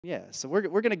Yeah, so we're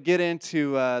going to get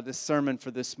into this sermon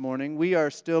for this morning. We are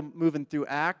still moving through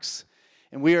Acts,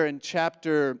 and we are in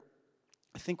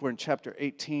I think we're in chapter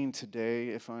 18 today,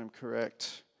 if I'm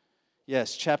correct.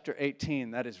 Yes, chapter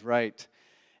 18, that is right.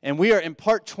 And we are in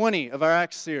part 20 of our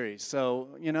Acts series, so,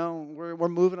 we're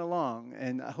moving along,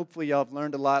 and hopefully y'all have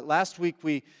learned a lot. Last week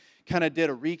we kind of did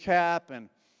a recap, and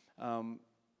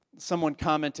someone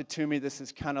commented to me, this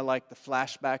is kind of like the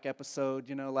flashback episode,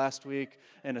 last week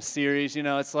in a series.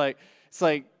 It's like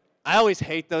I always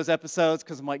hate those episodes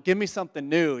because I'm like, give me something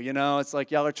new, It's like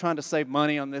y'all are trying to save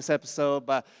money on this episode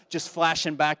by just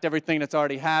flashing back to everything that's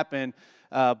already happened.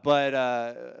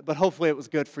 But hopefully it was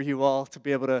good for you all to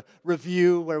be able to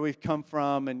review where we've come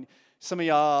from. And some of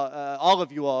y'all, all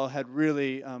of you all had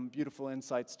really beautiful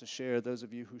insights to share, those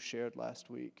of you who shared last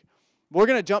week. We're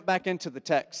going to jump back into the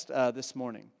text this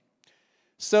morning.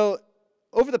 So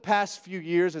over the past few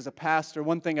years as a pastor,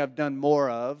 one thing I've done more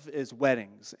of is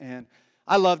weddings. And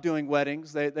I love doing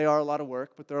weddings. They are a lot of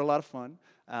work, but they're a lot of fun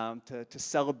to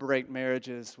celebrate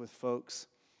marriages with folks.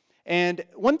 And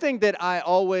one thing that I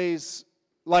always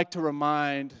like to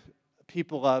remind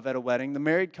people of at a wedding, the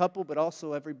married couple, but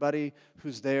also everybody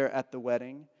who's there at the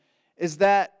wedding, is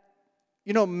that,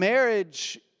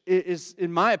 marriage is,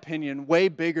 in my opinion, way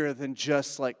bigger than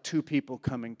just like two people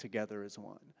coming together as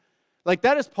one. Like,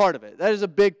 that is part of it. That is a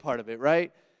big part of it,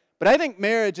 right? But I think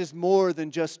marriage is more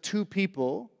than just two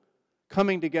people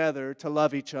coming together to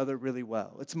love each other really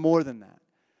well. It's more than that.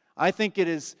 I think it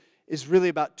is really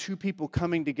about two people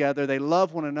coming together. They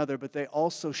love one another, but they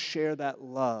also share that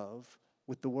love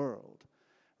with the world,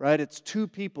 right? It's two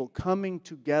people coming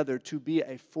together to be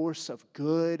a force of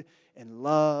good and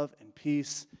love and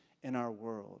peace in our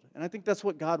world. And I think that's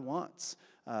what God wants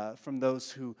from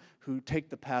those who take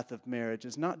the path of marriage.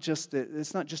 It's not just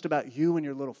about you and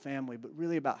your little family, but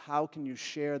really about how can you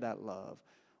share that love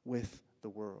with the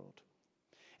world.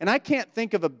 And I can't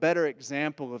think of a better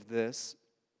example of this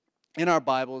in our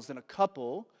Bibles than a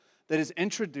couple that is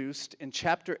introduced in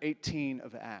chapter 18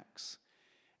 of Acts.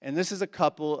 And this is a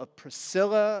couple of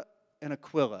Priscilla and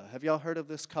Aquila. Have y'all heard of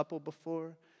this couple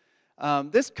before?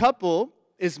 This couple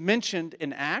is mentioned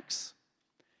in Acts,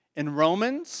 in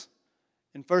Romans,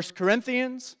 in 1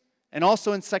 Corinthians, and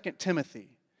also in 2 Timothy.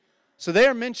 So they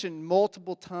are mentioned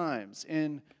multiple times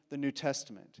in the New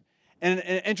Testament. And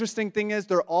an interesting thing is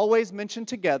they're always mentioned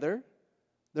together.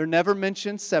 They're never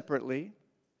mentioned separately.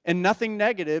 And nothing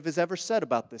negative is ever said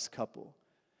about this couple.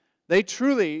 They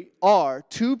truly are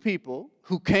two people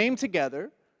who came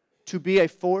together to be a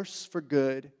force for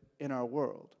good in our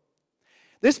world.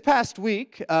 This past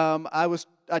week,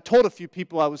 I told a few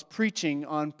people I was preaching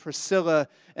on Priscilla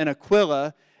and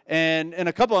Aquila, and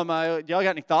a couple of them, y'all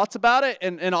got any thoughts about it?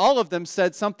 And all of them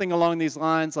said something along these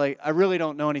lines like, I really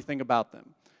don't know anything about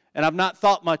them, and I've not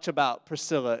thought much about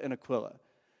Priscilla and Aquila.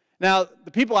 Now, the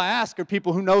people I ask are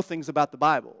people who know things about the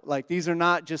Bible. Like, these are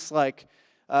not just like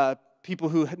people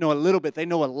who know a little bit. They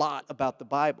know a lot about the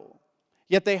Bible.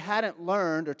 Yet they hadn't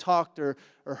learned or talked or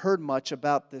heard much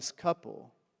about this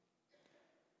couple,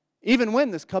 even when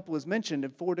this couple is mentioned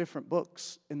in 4 different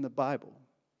books in the Bible.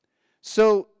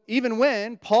 So even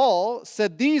when Paul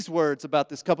said these words about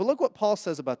this couple, look what Paul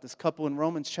says about this couple in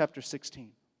Romans chapter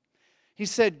 16. He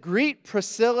said, "Greet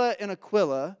Priscilla and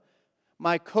Aquila,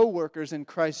 my co-workers in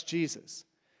Christ Jesus."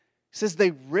 He says,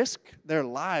 "They risk their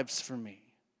lives for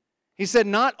me." He said,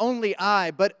 "Not only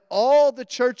I, but all the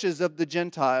churches of the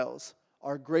Gentiles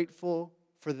are grateful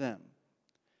for them."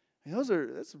 And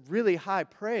that's really high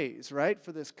praise, right,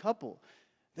 for this couple.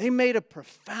 They made a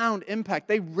profound impact.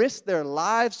 They risked their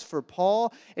lives for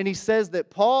Paul, and he says that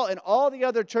Paul and all the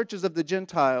other churches of the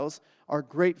Gentiles are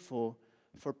grateful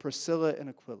for Priscilla and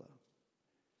Aquila.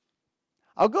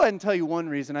 I'll go ahead and tell you one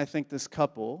reason I think this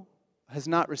couple has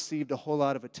not received a whole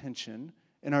lot of attention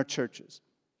in our churches.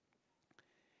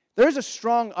 There's a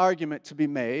strong argument to be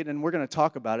made, and we're going to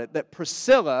talk about it, that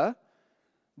Priscilla,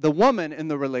 the woman in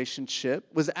the relationship,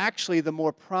 was actually the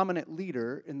more prominent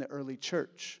leader in the early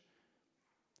church.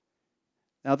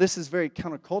 Now, this is very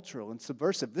countercultural and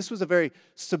subversive. This was a very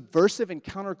subversive and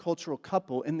countercultural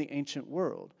couple in the ancient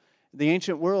world. The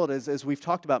ancient world, as we've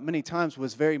talked about many times,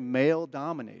 was very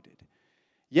male-dominated.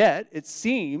 Yet, it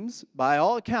seems, by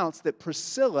all accounts, that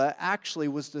Priscilla actually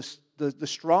was the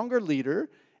stronger leader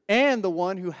and the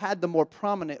one who had the more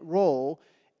prominent role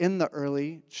in the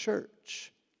early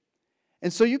church.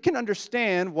 And so you can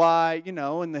understand why,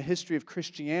 in the history of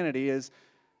Christianity, is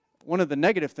one of the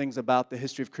negative things about the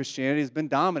history of Christianity has been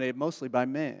dominated mostly by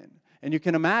men. And you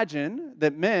can imagine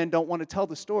that men don't want to tell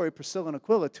the story of Priscilla and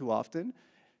Aquila too often,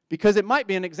 because it might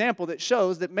be an example that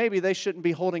shows that maybe they shouldn't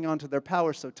be holding on to their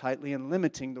power so tightly and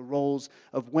limiting the roles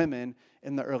of women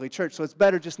in the early church. So it's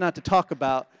better just not to talk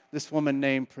about this woman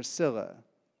named Priscilla.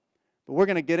 But we're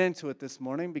going to get into it this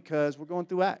morning because we're going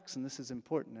through Acts, and this is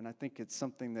important, and I think it's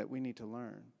something that we need to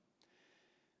learn.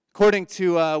 According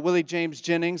to Willie James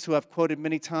Jennings, who I've quoted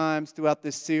many times throughout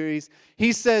this series,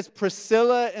 he says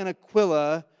Priscilla and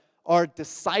Aquila are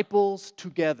disciples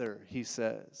together, he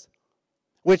says,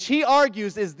 which he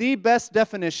argues is the best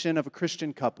definition of a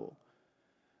Christian couple,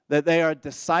 that they are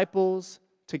disciples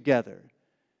together.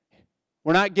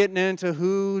 We're not getting into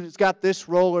who's got this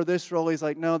role or this role. He's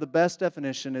like, no, the best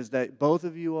definition is that both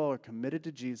of you all are committed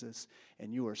to Jesus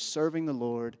and you are serving the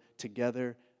Lord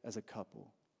together as a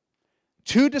couple.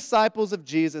 Two disciples of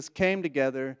Jesus came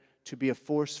together to be a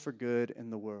force for good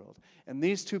in the world. And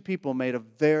these two people made a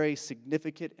very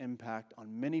significant impact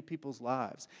on many people's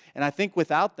lives. And I think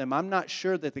without them, I'm not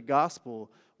sure that the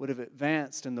gospel would have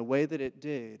advanced in the way that it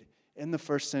did in the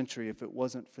first century if it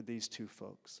wasn't for these two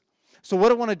folks. So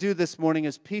what I want to do this morning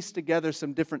is piece together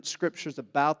some different scriptures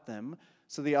about them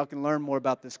so that y'all can learn more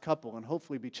about this couple and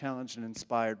hopefully be challenged and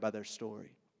inspired by their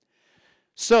story.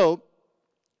 So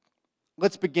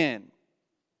let's begin.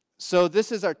 So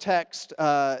this is our text.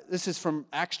 This is from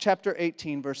Acts chapter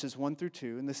 18, verses 1 through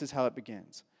 2, and this is how it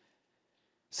begins.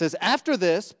 It says, after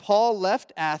this, Paul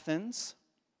left Athens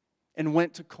and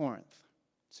went to Corinth.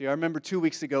 So I remember 2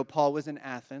 weeks ago, Paul was in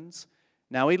Athens.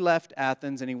 Now he left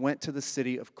Athens and he went to the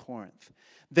city of Corinth.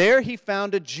 There he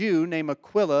found a Jew named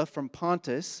Aquila from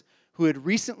Pontus, who had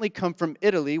recently come from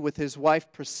Italy with his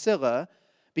wife Priscilla,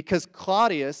 because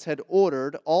Claudius had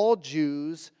ordered all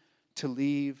Jews to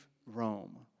leave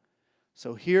Rome.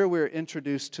 So here we're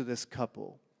introduced to this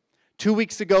couple. 2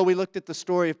 weeks ago, we looked at the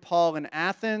story of Paul in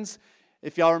Athens.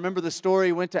 If y'all remember the story,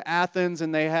 he went to Athens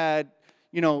and they had,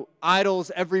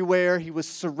 idols everywhere. He was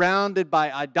surrounded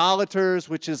by idolaters,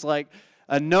 which is like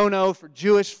a no-no for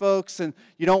Jewish folks, and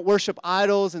you don't worship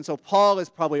idols. And so Paul is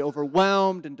probably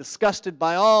overwhelmed and disgusted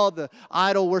by all the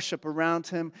idol worship around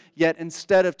him. Yet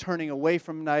instead of turning away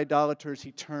from the idolaters,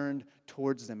 he turned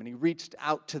towards them and he reached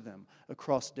out to them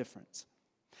across difference.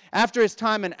 After his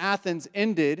time in Athens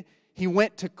ended, he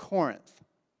went to Corinth.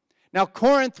 Now,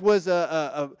 Corinth was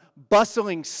a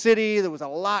bustling city. There was a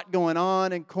lot going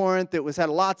on in Corinth. It had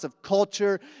lots of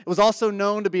culture. It was also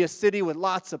known to be a city with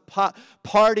lots of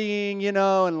partying,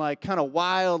 and like kind of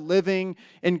wild living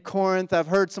in Corinth. I've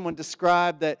heard someone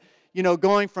describe that,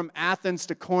 going from Athens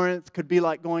to Corinth could be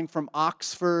like going from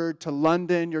Oxford to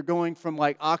London. You're going from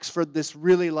like Oxford, this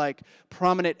really like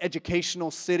prominent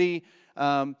educational city,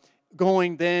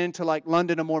 going then to like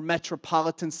London, a more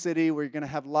metropolitan city where you're going to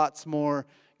have lots more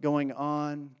going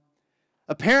on.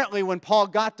 Apparently, when Paul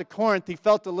got to Corinth, he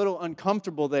felt a little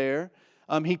uncomfortable there.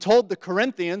 He told the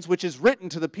Corinthians, which is written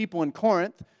to the people in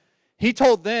Corinth, he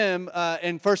told them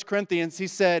in 1 Corinthians, he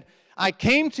said, I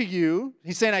came to you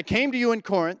in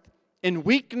Corinth in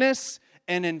weakness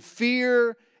and in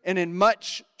fear and in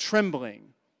much trembling.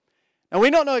 Now,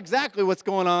 we don't know exactly what's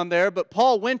going on there, but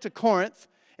Paul went to Corinth,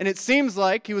 and it seems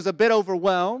like he was a bit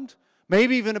overwhelmed,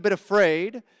 maybe even a bit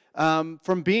afraid,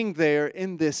 from being there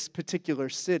in this particular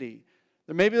city.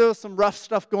 Maybe there was some rough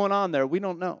stuff going on there. We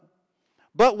don't know.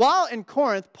 But while in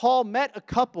Corinth, Paul met a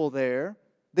couple there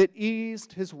that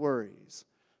eased his worries,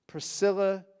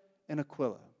 Priscilla and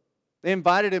Aquila. They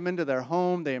invited him into their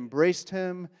home. They embraced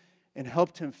him and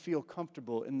helped him feel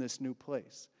comfortable in this new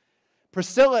place.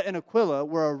 Priscilla and Aquila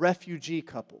were a refugee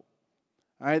couple.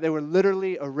 All right, they were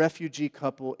literally a refugee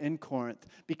couple in Corinth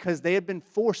because they had been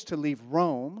forced to leave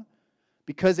Rome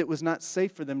because it was not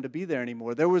safe for them to be there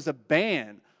anymore. There was a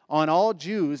ban on all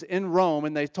Jews in Rome,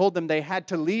 and they told them they had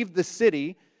to leave the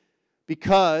city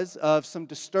because of some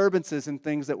disturbances and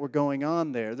things that were going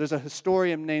on there. There's a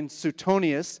historian named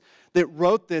Suetonius that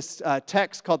wrote this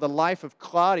text called The Life of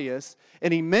Claudius,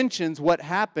 and he mentions what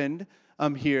happened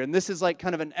here. And this is like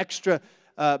kind of an extra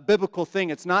biblical thing.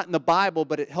 It's not in the Bible,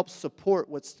 but it helps support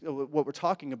what we're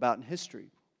talking about in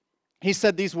history. He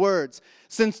said these words,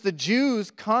 since the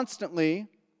Jews constantly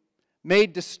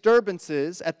made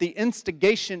disturbances at the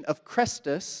instigation of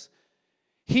Chrestus,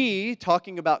 he,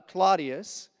 talking about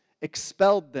Claudius,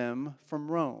 expelled them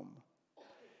from Rome.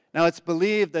 Now it's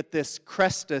believed that this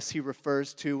Chrestus he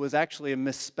refers to was actually a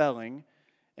misspelling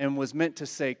and was meant to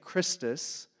say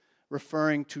Christus,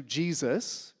 referring to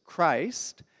Jesus,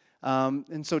 Christ.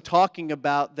 And so talking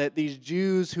about that these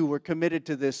Jews who were committed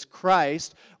to this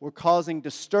Christ were causing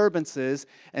disturbances,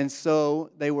 and so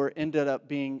they ended up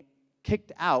being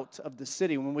kicked out of the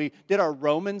city. When we did our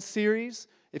Romans series,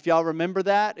 if y'all remember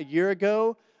that a year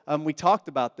ago, we talked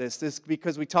about this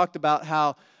because we talked about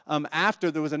how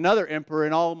after there was another emperor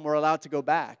and all of them were allowed to go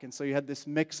back. And so you had this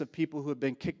mix of people who had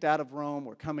been kicked out of Rome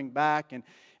were coming back. And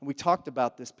we talked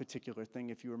about this particular thing,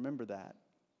 if you remember that.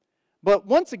 But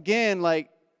once again,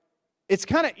 it's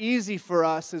kind of easy for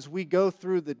us as we go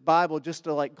through the Bible just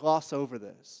to gloss over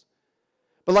this.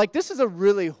 But this is a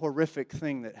really horrific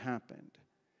thing that happened.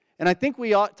 And I think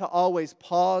we ought to always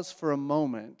pause for a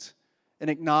moment and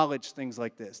acknowledge things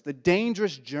like this. The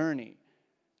dangerous journey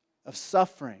of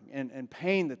suffering and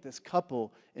pain that this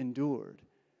couple endured.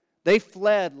 They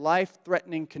fled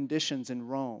life-threatening conditions in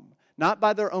Rome, not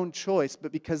by their own choice,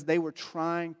 but because they were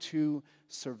trying to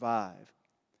survive.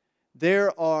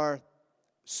 There are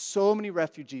so many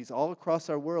refugees all across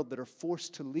our world that are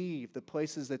forced to leave the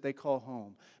places that they call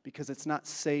home because it's not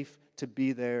safe to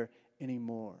be there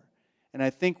anymore. And I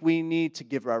think we need to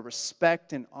give our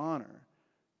respect and honor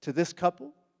to this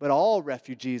couple, but all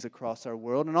refugees across our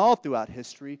world and all throughout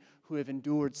history who have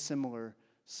endured similar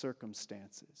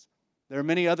circumstances. There are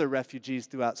many other refugees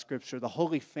throughout Scripture. The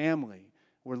Holy Family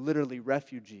were literally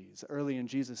refugees early in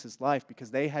Jesus' life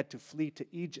because they had to flee to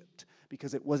Egypt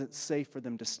because it wasn't safe for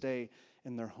them to stay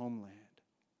in their homeland.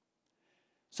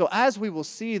 So as we will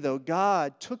see, though,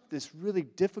 God took this really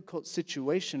difficult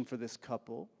situation for this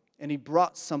couple and He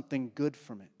brought something good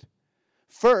from it.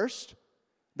 First,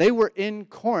 they were in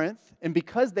Corinth, and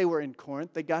because they were in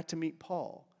Corinth, they got to meet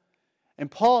Paul. And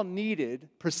Paul needed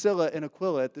Priscilla and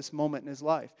Aquila at this moment in his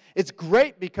life. It's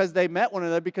great because they met one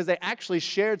another because they actually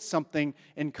shared something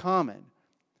in common.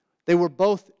 They were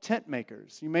both tent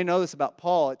makers. You may know this about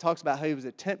Paul. It talks about how he was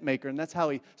a tent maker, and that's how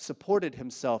he supported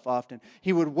himself often.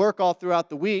 He would work all throughout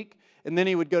the week, and then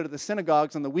he would go to the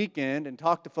synagogues on the weekend and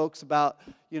talk to folks about,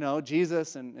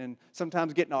 Jesus and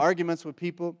sometimes get into arguments with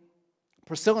people.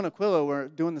 Priscilla and Aquila were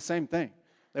doing the same thing.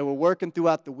 They were working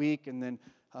throughout the week and then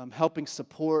helping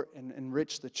support and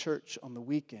enrich the church on the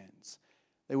weekends.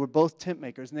 They were both tent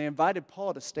makers, and they invited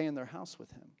Paul to stay in their house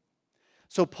with him.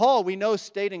 So Paul, we know,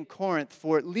 stayed in Corinth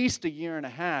for at least 1.5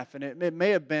 years, and it may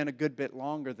have been a good bit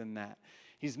longer than that.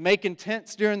 He's making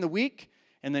tents during the week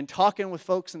and then talking with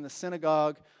folks in the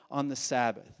synagogue on the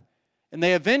Sabbath. And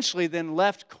they eventually then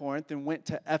left Corinth and went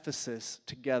to Ephesus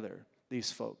together,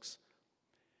 these folks.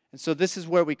 And so this is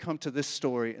where we come to this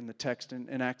story in the text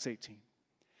in Acts 18.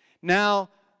 Now,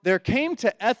 there came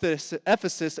to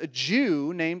Ephesus a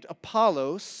Jew named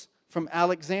Apollos from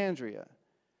Alexandria.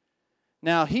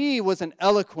 Now, he was an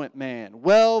eloquent man,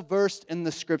 well versed in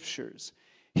the Scriptures.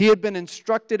 He had been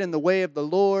instructed in the way of the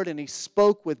Lord, and he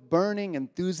spoke with burning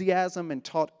enthusiasm and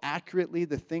taught accurately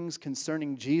the things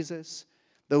concerning Jesus,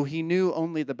 though he knew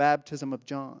only the baptism of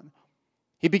John.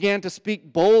 He began to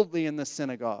speak boldly in the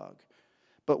synagogue.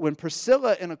 But when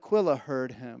Priscilla and Aquila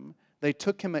heard him, they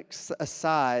took him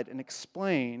aside and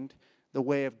explained the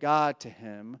way of God to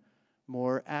him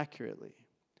more accurately.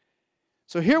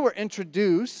 So here we're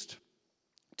introduced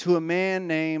to a man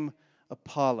named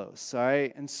Apollos, all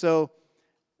right? And so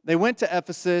they went to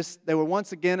Ephesus. They were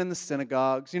once again in the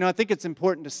synagogues. I think it's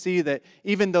important to see that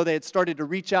even though they had started to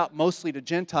reach out mostly to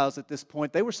Gentiles at this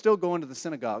point, they were still going to the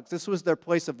synagogues. This was their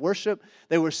place of worship.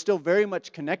 They were still very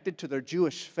much connected to their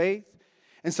Jewish faith.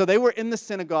 And so they were in the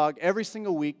synagogue every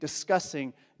single week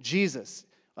discussing Jesus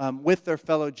with their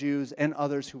fellow Jews and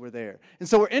others who were there. And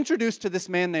so we're introduced to this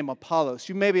man named Apollos.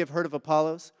 You maybe have heard of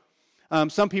Apollos.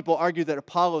 Some people argue that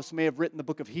Apollos may have written the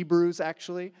book of Hebrews,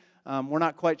 actually. We're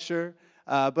not quite sure.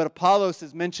 But Apollos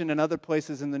is mentioned in other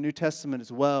places in the New Testament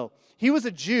as well. He was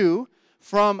a Jew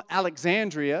from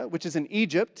Alexandria, which is in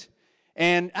Egypt.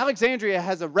 And Alexandria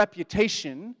has a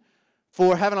reputation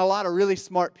for having a lot of really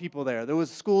smart people there. There was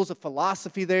schools of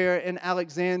philosophy there in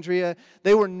Alexandria.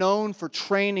 They were known for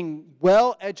training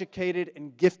well-educated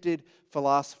and gifted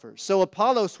philosophers. So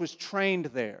Apollos was trained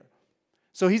there.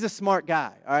 So he's a smart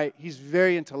guy, all right? He's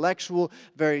very intellectual,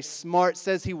 very smart.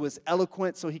 Says he was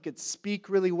eloquent, so he could speak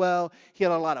really well. He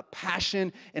had a lot of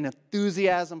passion and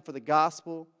enthusiasm for the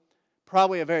gospel.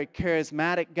 Probably a very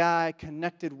charismatic guy,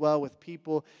 connected well with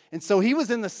people. And so he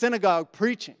was in the synagogue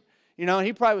preaching.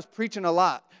 He probably was preaching a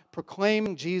lot,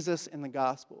 proclaiming Jesus in the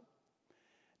gospel.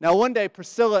 Now, one day,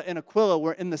 Priscilla and Aquila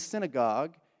were in the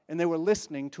synagogue, and they were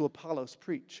listening to Apollos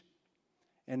preach.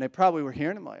 And they probably were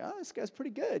hearing him like, oh, this guy's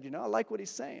pretty good, I like what he's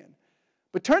saying.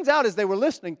 But turns out as they were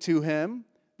listening to him,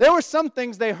 there were some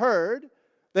things they heard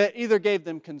that either gave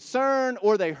them concern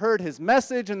or they heard his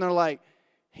message, and they're like,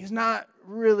 he's not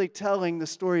really telling the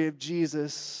story of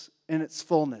Jesus in its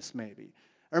fullness, maybe.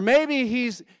 Or maybe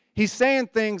he's saying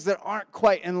things that aren't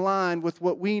quite in line with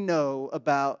what we know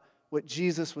about what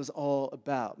Jesus was all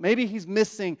about. Maybe he's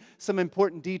missing some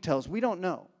important details. We don't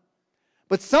know.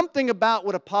 But something about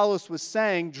what Apollos was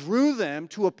saying drew them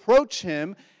to approach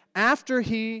him after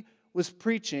he was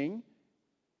preaching,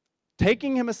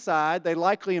 taking him aside. They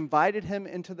likely invited him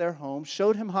into their home,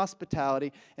 showed him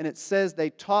hospitality, and it says they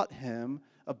taught him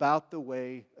about the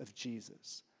way of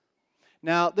Jesus.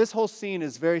 Now, this whole scene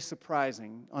is very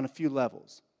surprising on a few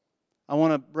levels. I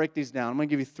want to break these down. I'm going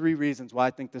to give you 3 reasons why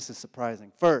I think this is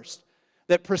surprising. First,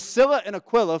 that Priscilla and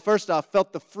Aquila, first off,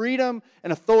 felt the freedom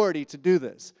and authority to do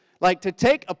this. Like to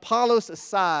take Apollos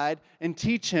aside and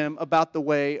teach him about the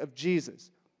way of Jesus.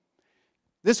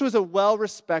 This was a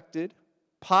well-respected,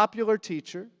 popular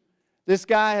teacher. This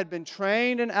guy had been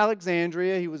trained in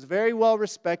Alexandria. He was very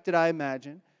well-respected, I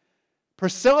imagine.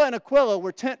 Priscilla and Aquila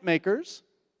were tent makers.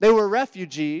 They were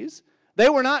refugees. They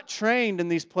were not trained in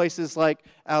these places like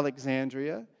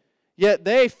Alexandria. Yet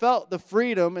they felt the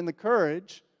freedom and the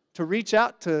courage to reach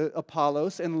out to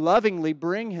Apollos and lovingly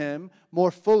bring him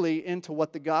more fully into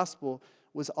what the gospel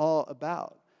was all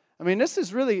about. I mean, this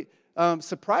is really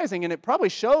surprising, and it probably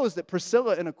shows that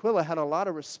Priscilla and Aquila had a lot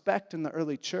of respect in the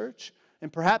early church,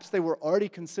 and perhaps they were already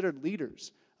considered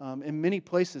leaders in many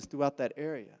places throughout that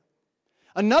area.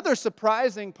 Another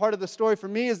surprising part of the story for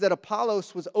me is that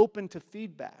Apollos was open to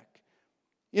feedback.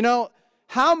 You know,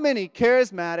 how many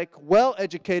charismatic,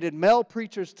 well-educated male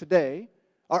preachers today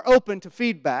are open to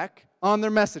feedback on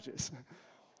their messages?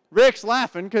 Rick's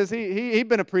laughing because he'd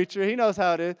been a preacher. He knows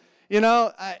how it is. You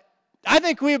know, I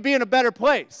think we would be in a better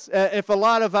place if a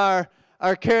lot of our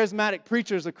charismatic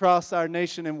preachers across our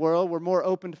nation and world were more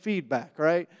open to feedback,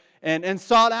 right? And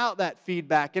sought out that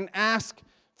feedback and asked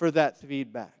for that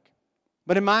feedback.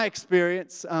 But in my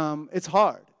experience, it's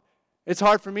hard. It's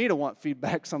hard for me to want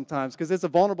feedback sometimes because it's a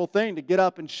vulnerable thing to get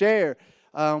up and share.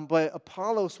 But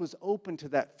Apollos was open to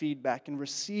that feedback and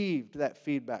received that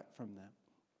feedback from them.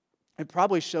 It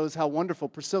probably shows how wonderful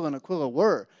Priscilla and Aquila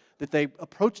were, that they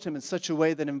approached him in such a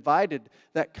way that invited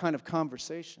that kind of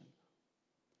conversation.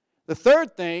 The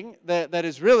third thing that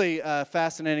is really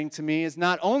fascinating to me is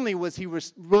not only was he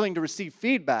willing to receive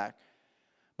feedback,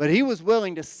 but he was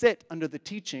willing to sit under the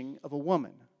teaching of a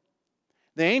woman.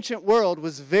 The ancient world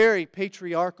was very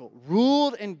patriarchal,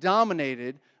 ruled and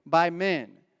dominated by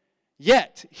men.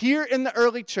 Yet, here in the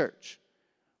early church,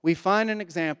 we find an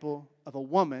example of a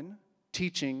woman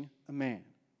teaching a man.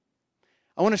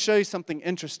 I want to show you something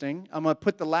interesting. I'm going to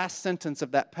put the last sentence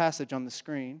of that passage on the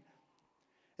screen.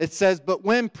 It says, "But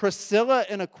when Priscilla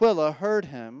and Aquila heard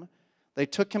him, they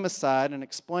took him aside and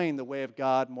explained the way of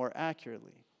God more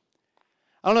accurately."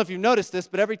 I don't know if you've noticed this,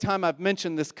 but every time I've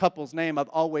mentioned this couple's name, I've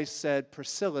always said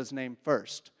Priscilla's name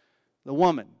first. The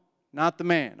woman, not the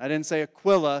man. I didn't say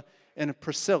Aquila and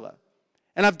Priscilla.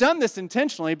 And I've done this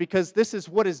intentionally because this is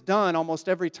what is done almost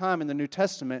every time in the New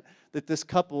Testament that this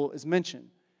couple is mentioned.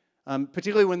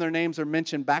 Particularly when their names are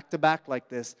mentioned back to back like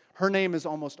this. Her name is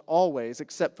almost always,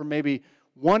 except for maybe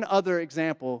one other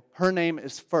example, her name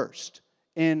is first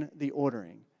in the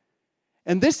ordering.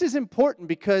 And this is important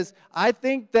because I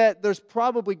think that there's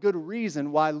probably good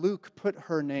reason why Luke put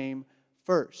her name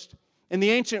first. In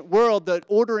the ancient world, the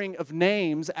ordering of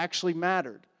names actually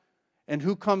mattered. And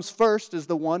who comes first is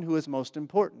the one who is most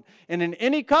important. And in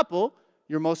any couple,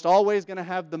 you're most always going to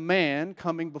have the man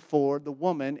coming before the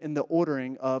woman in the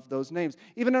ordering of those names.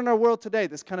 Even in our world today,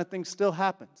 this kind of thing still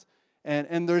happens.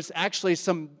 And there's actually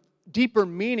some deeper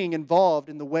meaning involved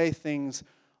in the way things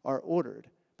are ordered.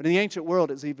 But in the ancient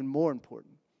world, it's even more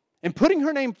important. And putting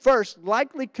her name first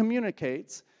likely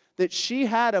communicates that she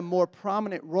had a more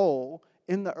prominent role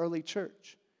in the early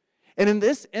church. And in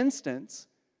this instance,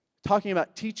 talking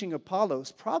about teaching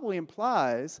Apollos probably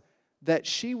implies that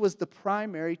she was the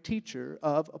primary teacher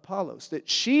of Apollos, that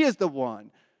she is the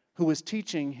one who was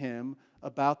teaching him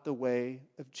about the way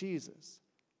of Jesus.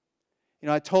 You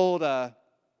know, I told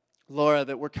Laura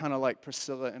that we're kind of like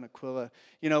Priscilla and Aquila.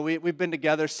 You know, we've been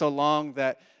together so long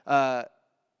that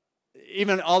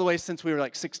even all the way since we were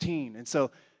like 16. And so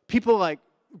people like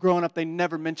growing up, they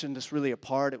never mentioned us really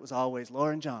apart. It was always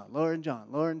Laura and John, Laura and John,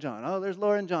 Laura and John. Oh, there's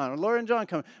Laura and John. Or Laura and John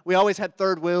coming. We always had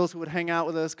third wheels who would hang out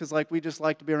with us because like we just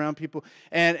like to be around people.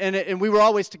 And we were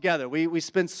always together. We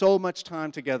spent so much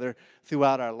time together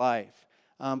throughout our life.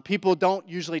 People don't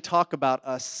usually talk about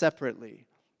us separately.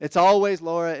 It's always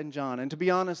Laura and John. And to be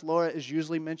honest, Laura is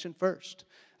usually mentioned first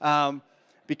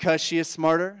because she is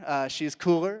smarter, she is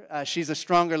cooler, she's a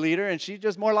stronger leader, and she's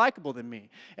just more likable than me.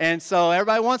 And so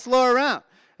everybody wants Laura around.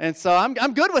 And so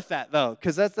I'm good with that, though,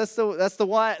 because that's the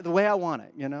way I want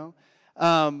it, you know.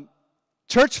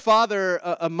 Church Father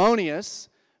Ammonius,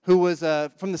 who was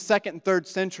from the 2nd and 3rd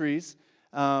centuries,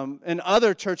 and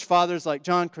other church fathers like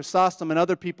John Chrysostom and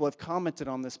other people have commented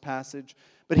on this passage.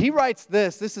 But he writes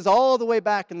this. This is all the way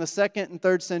back in the 2nd and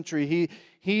 3rd century.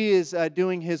 He is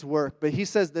doing his work. But he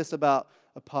says this about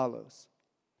Apollos.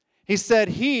 He said,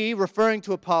 he, referring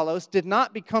to Apollos, did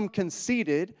not become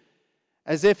conceited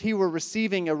as if he were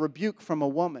receiving a rebuke from a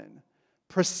woman.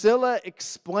 Priscilla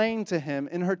explained to him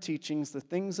in her teachings the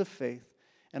things of faith,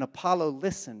 and Apollo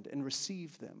listened and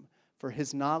received them, for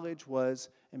his knowledge was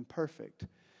imperfect.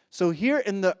 So here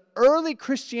in the early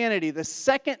Christianity, the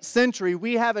 2nd century,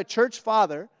 we have a church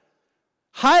father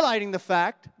highlighting the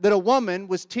fact that a woman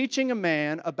was teaching a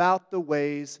man about the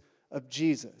ways of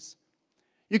Jesus.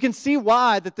 You can see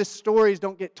why that the stories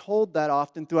don't get told that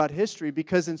often throughout history,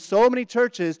 because in so many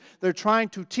churches, they're trying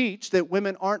to teach that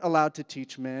women aren't allowed to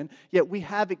teach men, yet we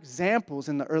have examples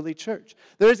in the early church.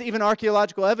 There's even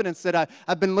archaeological evidence that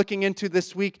I've been looking into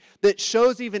this week that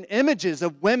shows even images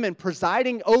of women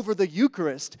presiding over the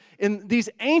Eucharist in these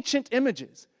ancient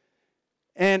images.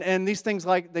 And these things,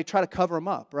 like, they try to cover them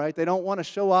up, right? They don't want to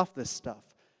show off this stuff,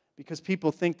 because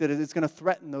people think that it's going to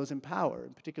threaten those in power,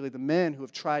 and particularly the men who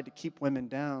have tried to keep women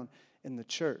down in the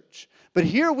church. But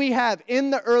here we have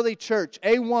in the early church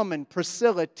a woman,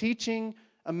 Priscilla, teaching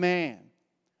a man,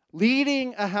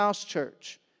 leading a house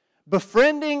church,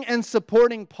 befriending and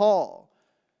supporting Paul.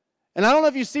 And I don't know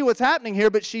if you see what's happening here,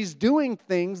 but she's doing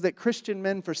things that Christian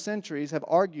men for centuries have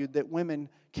argued that women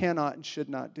cannot and should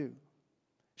not do.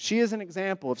 She is an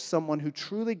example of someone who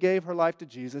truly gave her life to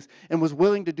Jesus and was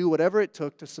willing to do whatever it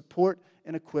took to support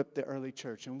and equip the early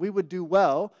church. And we would do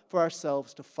well for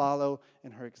ourselves to follow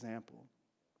in her example.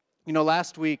 You know,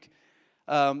 last week,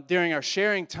 during our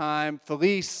sharing time,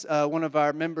 Felice, one of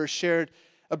our members, shared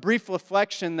a brief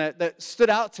reflection that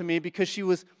stood out to me, because she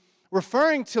was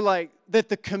referring to that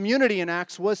the community in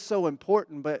Acts was so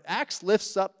important, but Acts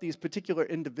lifts up these particular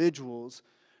individuals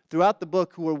throughout the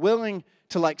book who were willing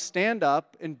to stand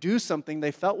up and do something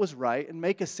they felt was right and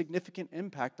make a significant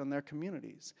impact on their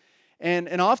communities.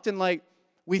 And often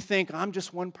we think, I'm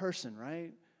just one person,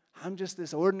 right? I'm just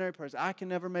this ordinary person. I can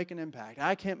never make an impact.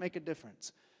 I can't make a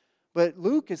difference. But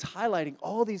Luke is highlighting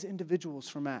all these individuals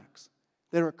from Acts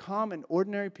that are common,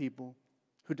 ordinary people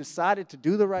who decided to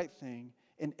do the right thing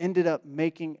and ended up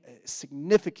making a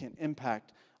significant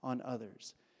impact on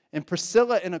others. And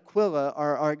Priscilla and Aquila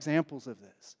are examples of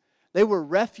this. They were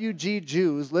refugee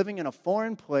Jews living in a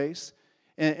foreign place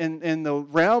in the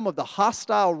realm of the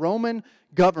hostile Roman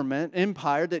government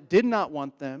empire that did not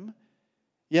want them.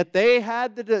 Yet they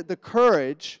had the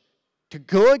courage to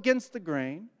go against the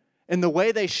grain in the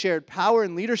way they shared power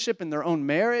and leadership in their own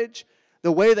marriage,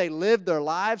 the way they lived their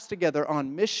lives together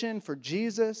on mission for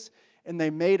Jesus, and they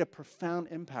made a profound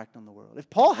impact on the world. If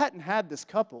Paul hadn't had this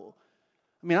couple,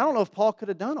 I don't know if Paul could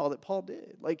have done all that Paul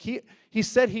did. He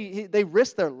said they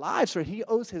risked their lives, or he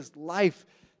owes his life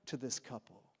to this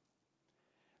couple.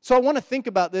 So I want to think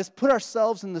about this, put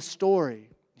ourselves in the story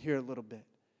here a little bit.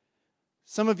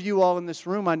 Some of you all in this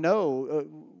room, I know,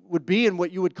 would be in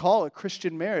what you would call a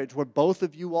Christian marriage, where both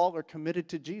of you all are committed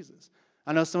to Jesus.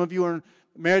 I know some of you are in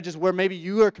marriages where maybe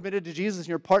you are committed to Jesus and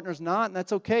your partner's not, and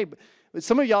that's okay. But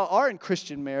some of y'all are in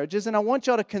Christian marriages, and I want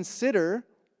y'all to consider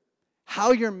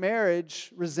how your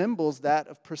marriage resembles that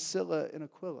of Priscilla and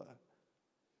Aquila.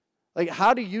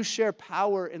 How do you share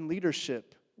power and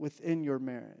leadership within your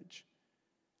marriage?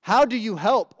 How do you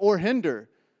help or hinder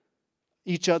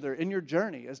each other in your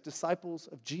journey as disciples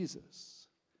of Jesus?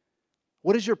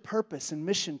 What is your purpose and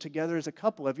mission together as a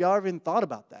couple? Have y'all ever even thought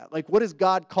about that? What has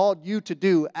God called you to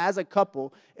do as a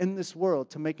couple in this world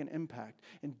to make an impact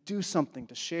and do something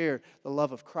to share the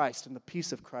love of Christ and the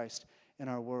peace of Christ in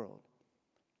our world?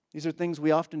 These are things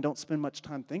we often don't spend much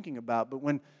time thinking about, but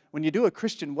when you do a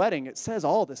Christian wedding, it says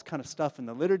all this kind of stuff in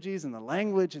the liturgies and the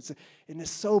language, and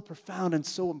it's so profound and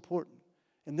so important.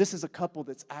 And this is a couple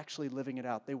that's actually living it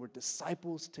out. They were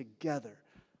disciples together,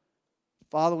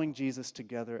 following Jesus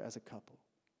together as a couple.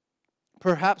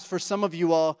 Perhaps for some of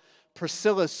you all,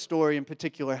 Priscilla's story in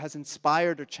particular has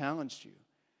inspired or challenged you.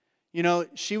 You know,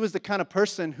 she was the kind of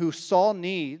person who saw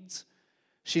needs.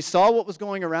 She saw what was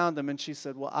going around them, and she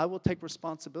said, well, I will take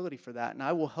responsibility for that, and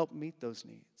I will help meet those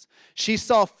needs. She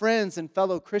saw friends and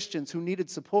fellow Christians who needed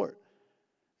support.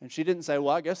 And she didn't say,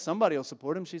 well, I guess somebody will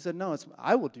support him. She said, no,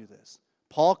 I will do this.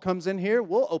 Paul comes in here.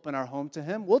 We'll open our home to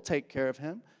him. We'll take care of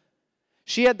him.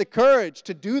 She had the courage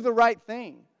to do the right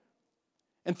thing.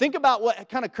 And think about what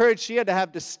kind of courage she had to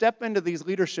have to step into these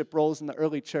leadership roles in the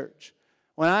early church.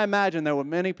 When I imagine there were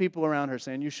many people around her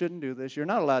saying, you shouldn't do this. You're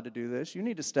not allowed to do this. You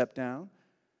need to step down.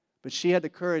 But she had the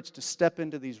courage to step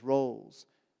into these roles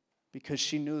because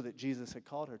she knew that Jesus had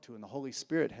called her to and the Holy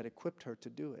Spirit had equipped her to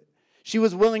do it. She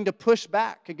was willing to push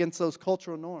back against those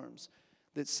cultural norms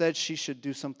that said she should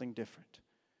do something different.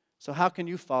 So how can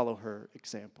you follow her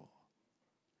example?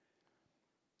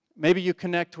 Maybe you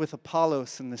connect with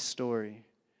Apollos in this story.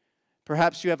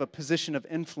 Perhaps you have a position of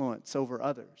influence over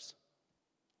others.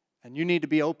 And you need to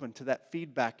be open to that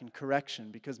feedback and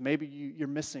correction because maybe you're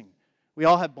missing. We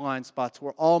all have blind spots.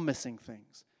 We're all missing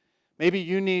things. Maybe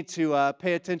you need to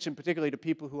pay attention particularly to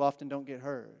people who often don't get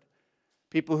heard.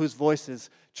 People whose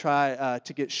voices try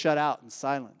to get shut out and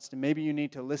silenced. And maybe you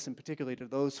need to listen particularly to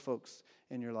those folks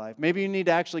in your life. Maybe you need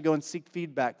to actually go and seek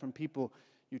feedback from people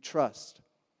you trust.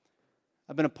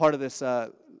 I've been a part of this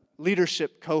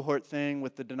leadership cohort thing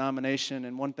with the denomination,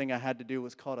 and one thing I had to do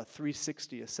was called a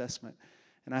 360 assessment.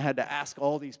 And I had to ask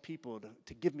all these people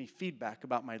to give me feedback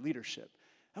about my leadership.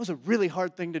 That was a really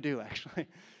hard thing to do, actually.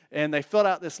 And they filled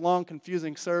out this long,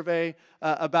 confusing survey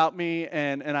about me,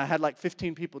 and I had like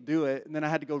 15 people do it, and then I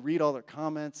had to go read all their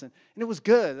comments, and it was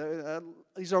good.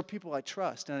 These are people I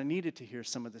trust, and I needed to hear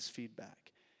some of this feedback.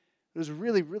 It was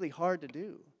really, really hard to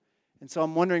do. And so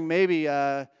I'm wondering maybe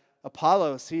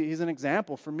Apollos, he's an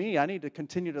example for me. I need to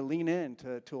continue to lean in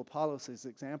to Apollos'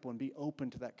 example and be open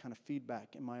to that kind of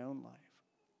feedback in my own life.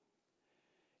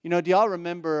 You know, do y'all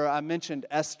remember I mentioned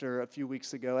Esther a few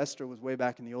weeks ago? Esther was way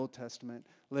back in the Old Testament,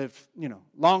 lived,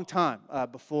 long time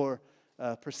before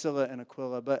Priscilla and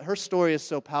Aquila. But her story is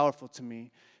so powerful to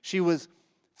me. She was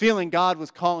feeling God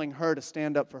was calling her to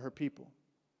stand up for her people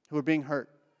who were being hurt.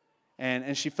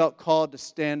 And she felt called to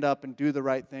stand up and do the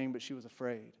right thing, but she was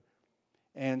afraid.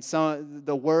 And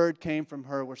the word came from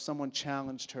her where someone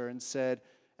challenged her and said,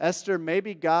 Esther,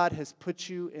 maybe God has put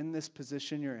you in this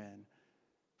position you're in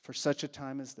for such a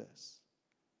time as this.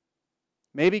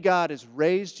 Maybe God has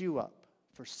raised you up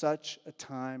for such a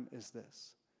time as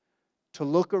this. To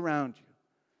look around you,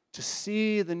 to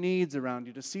see the needs around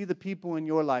you, to see the people in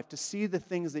your life, to see the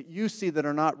things that you see that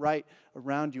are not right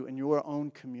around you in your own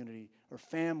community or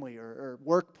family or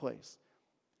workplace.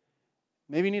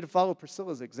 Maybe you need to follow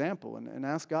Priscilla's example and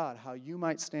ask God how you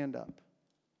might stand up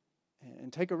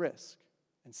and take a risk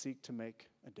and seek to make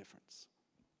a difference.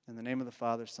 In the name of the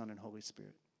Father, Son, and Holy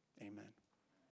Spirit, amen.